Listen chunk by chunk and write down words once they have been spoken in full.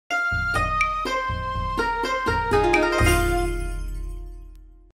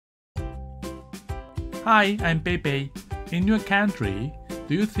Hi, I'm Pepe. In your country,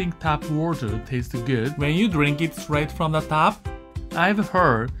 do you think tap water tastes good when you drink it straight from the tap? I've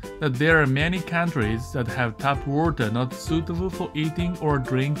heard that there are many countries that have tap water not suitable for eating or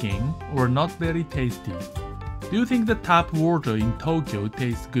drinking or not very tasty. Do you think the tap water in Tokyo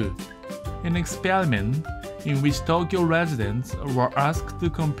tastes good? An experiment in which Tokyo residents were asked to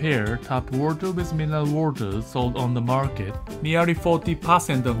compare tap water with mineral water sold on the market. Nearly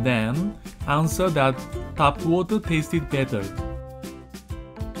 40% of them answered that tap water tasted better.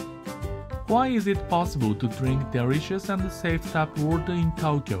 Why is it possible to drink delicious and safe tap water in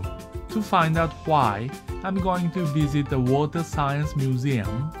Tokyo? To find out why, I'm going to visit the Water Science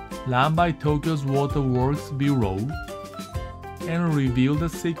Museum run by Tokyo's Waterworks Bureau and reveal the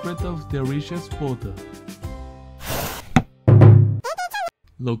secret of delicious water.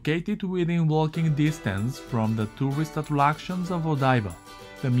 Located within walking distance from the tourist attractions of Odaiba,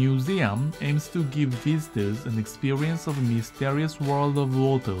 the museum aims to give visitors an experience of a mysterious world of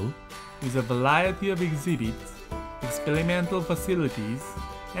water with a variety of exhibits, experimental facilities,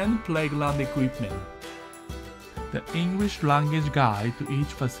 and playground equipment. The English language guide to each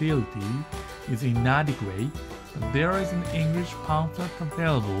facility is inadequate, but there is an English pamphlet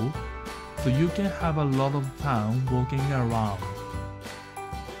available, so you can have a lot of fun walking around.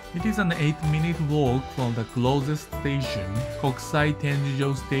 It is an 8-minute walk from the closest station, Kokusai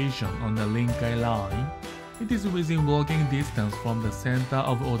Tenjijo Station on the Rinkai Line. It is within walking distance from the center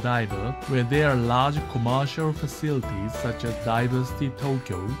of Odaiba, where there are large commercial facilities such as Diversity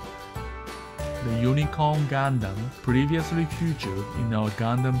Tokyo. The Unicorn Gundam, previously featured in our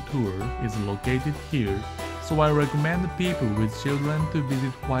Gundam tour, is located here, so I recommend people with children to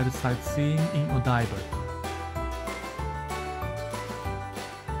visit while sightseeing in Odaiba.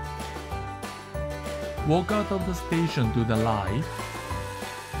 Walk out of the station to the right,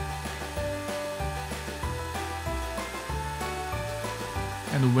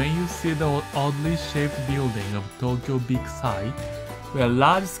 and when you see the oddly shaped building of Tokyo Big Sight, where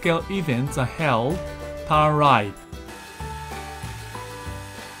large-scale events are held, turn right.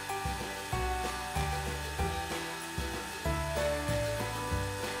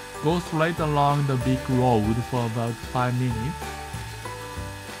 Go straight along the big road for about 5 minutes,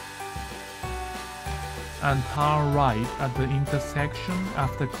 and turn right at the intersection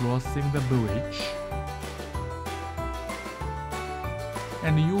after crossing the bridge.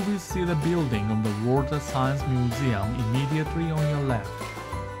 And you will see the building of the Water Science Museum immediately on your left.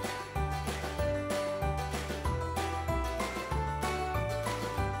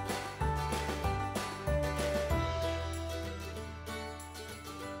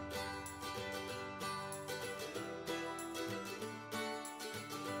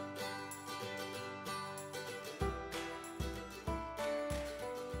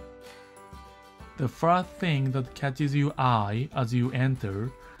 The first thing that catches your eye as you enter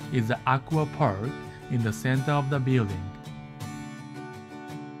is the Aqua Park in the center of the building.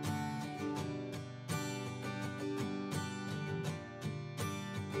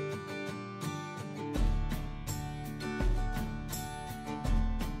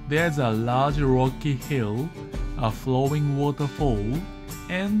 There's a large rocky hill, a flowing waterfall,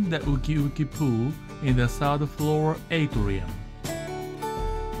 and the Uki Uki pool in the third floor atrium.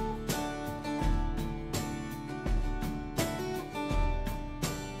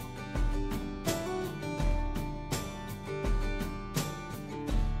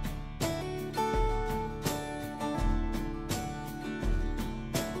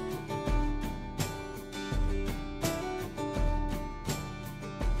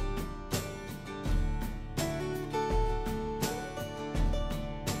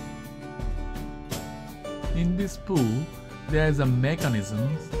 In this pool, there is a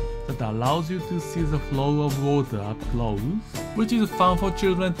mechanism that allows you to see the flow of water up close, which is fun for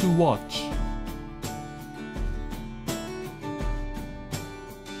children to watch.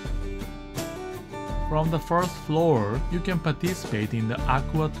 From the first floor, you can participate in the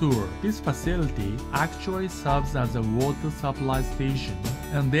Aqua Tour. This facility actually serves as a water supply station,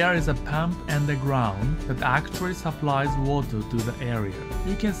 and there is a pump underground that actually supplies water to the area.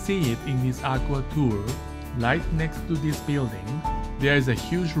 You can see it in this Aqua Tour. Right next to this building, there is a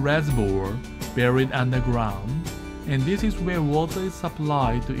huge reservoir buried underground, and this is where water is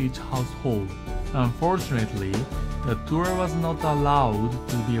supplied to each household. Unfortunately, the tour was not allowed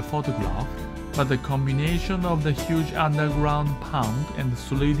to be photographed, but the combination of the huge underground pump and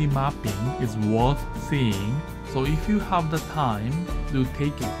 3D mapping is worth seeing, so if you have the time, do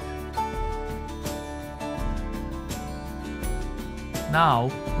take it.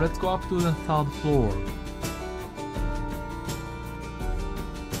 Now, let's go up to the third floor.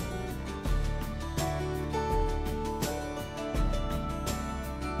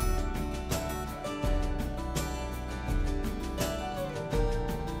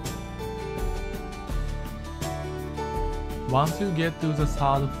 Once you get to the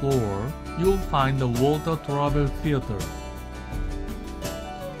third floor, you'll find the water travel theater.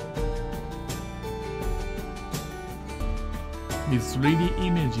 With 3D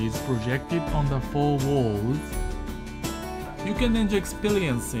images projected on the four walls, you can enjoy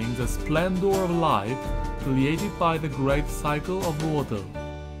experiencing the splendor of life created by the great cycle of water.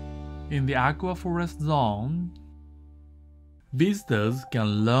 In the Aqua Forest Zone, visitors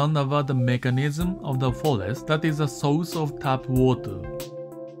can learn about the mechanism of the forest that is the source of tap water.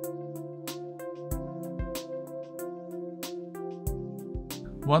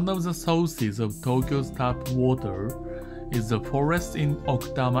 One of the sources of Tokyo's tap water is the forest in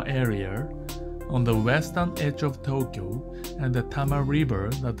Okutama area, on the western edge of Tokyo, and the Tama River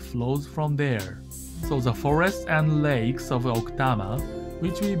that flows from there. So the forests and lakes of Okutama,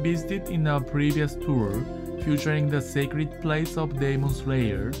 which we visited in our previous tour, featuring the sacred place of Demon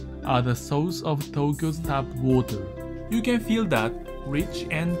Slayer, are the source of Tokyo's tap water. You can feel that rich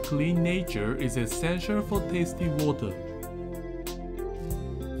and clean nature is essential for tasty water.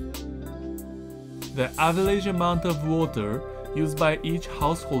 The average amount of water used by each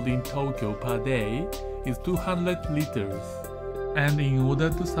household in Tokyo per day is 200 liters. And in order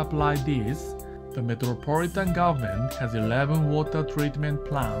to supply this, the Metropolitan Government has 11 water treatment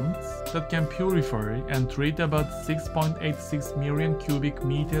plants that can purify and treat about 6.86 million cubic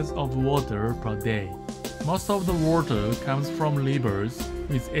meters of water per day. Most of the water comes from rivers,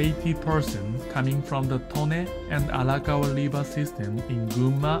 with 80% coming from the Tone and Arakawa river system in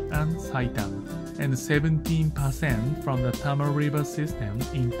Gunma and Saitama, and 17% from the Tama river system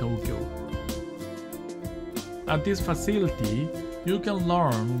in Tokyo. At this facility, you can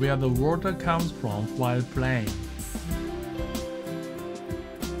learn where the water comes from while playing.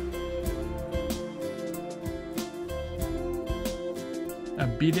 A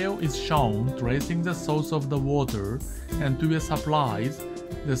video is shown tracing the source of the water, and to a surprise,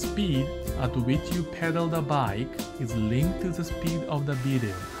 the speed at which you pedal the bike is linked to the speed of the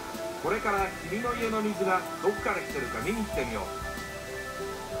video. これから君の家の水がどこから来てるか見に来てみよう。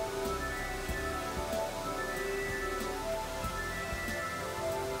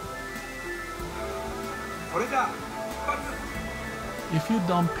それじゃあ出発。If you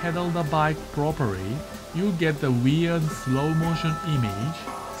don't pedal the bike properly, you get the weird slow motion image,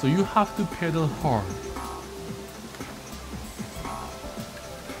 so you have to pedal hard.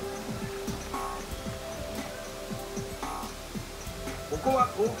 ここは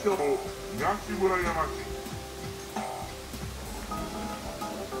東京東村山市。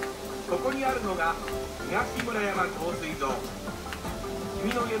ここにあるのが東村山浄水場。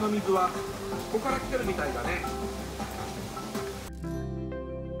君の家の水はここから来てるみたいだね。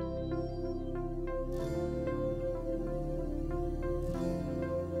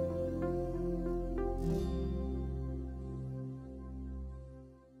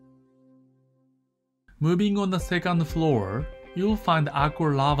Moving on the second floor, you'll find Aqua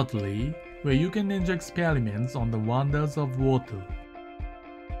Lavatory, where you can enjoy experiments on the wonders of water.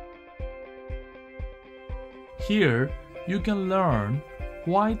 Here, you can learn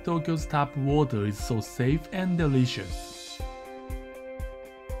why Tokyo's tap water is so safe and delicious.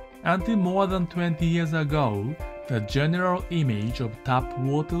 Until more than 20 years ago, the general image of tap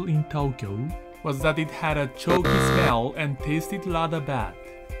water in Tokyo was that it had a chalky smell and tasted rather bad.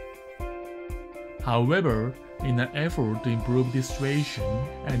 However, in an effort to improve this situation,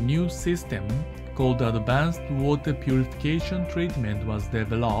 a new system called Advanced Water Purification Treatment was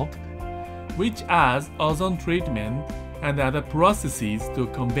developed, which adds ozone treatment and other processes to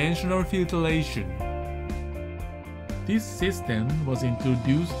conventional filtration. This system was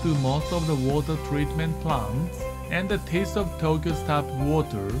introduced to most of the water treatment plants, and the taste of Tokyo's tap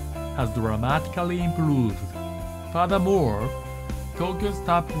water has dramatically improved. Furthermore, Tokyo's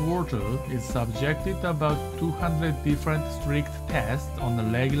tap water is subjected to about 200 different strict tests on a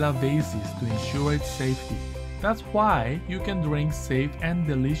regular basis to ensure its safety. That's why you can drink safe and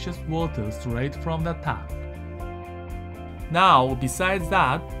delicious water straight from the tap. Now, besides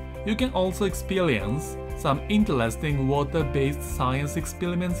that, you can also experience some interesting water-based science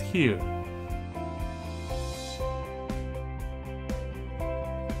experiments here.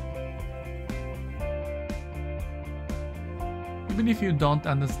 Even if you don't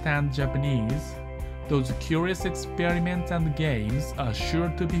understand Japanese, those curious experiments and games are sure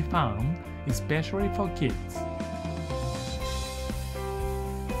to be fun, especially for kids.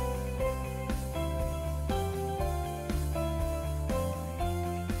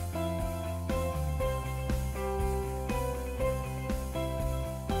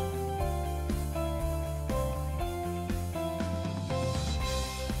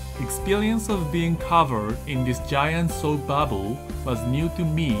 Experience of being covered in this giant soap bubble was new to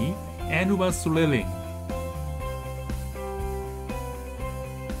me and was thrilling.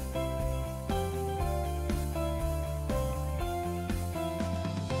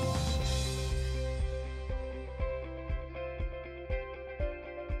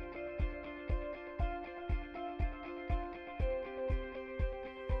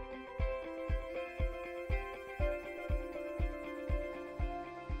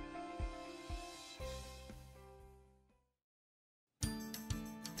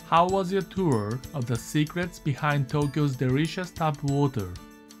 How was your tour of the secrets behind Tokyo's delicious tap water?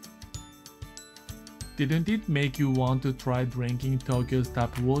 Didn't it make you want to try drinking Tokyo's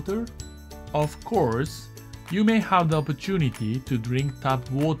tap water? Of course, you may have the opportunity to drink tap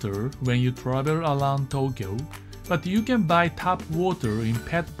water when you travel around Tokyo, but you can buy tap water in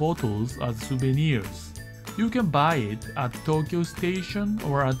PET bottles as souvenirs. You can buy it at Tokyo Station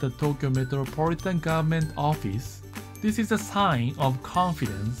or at the Tokyo Metropolitan Government office. This is a sign of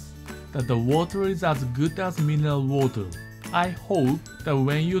confidence that the water is as good as mineral water. I hope that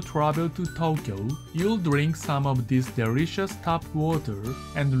when you travel to Tokyo, you'll drink some of this delicious tap water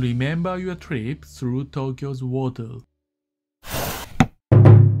and remember your trip through Tokyo's water.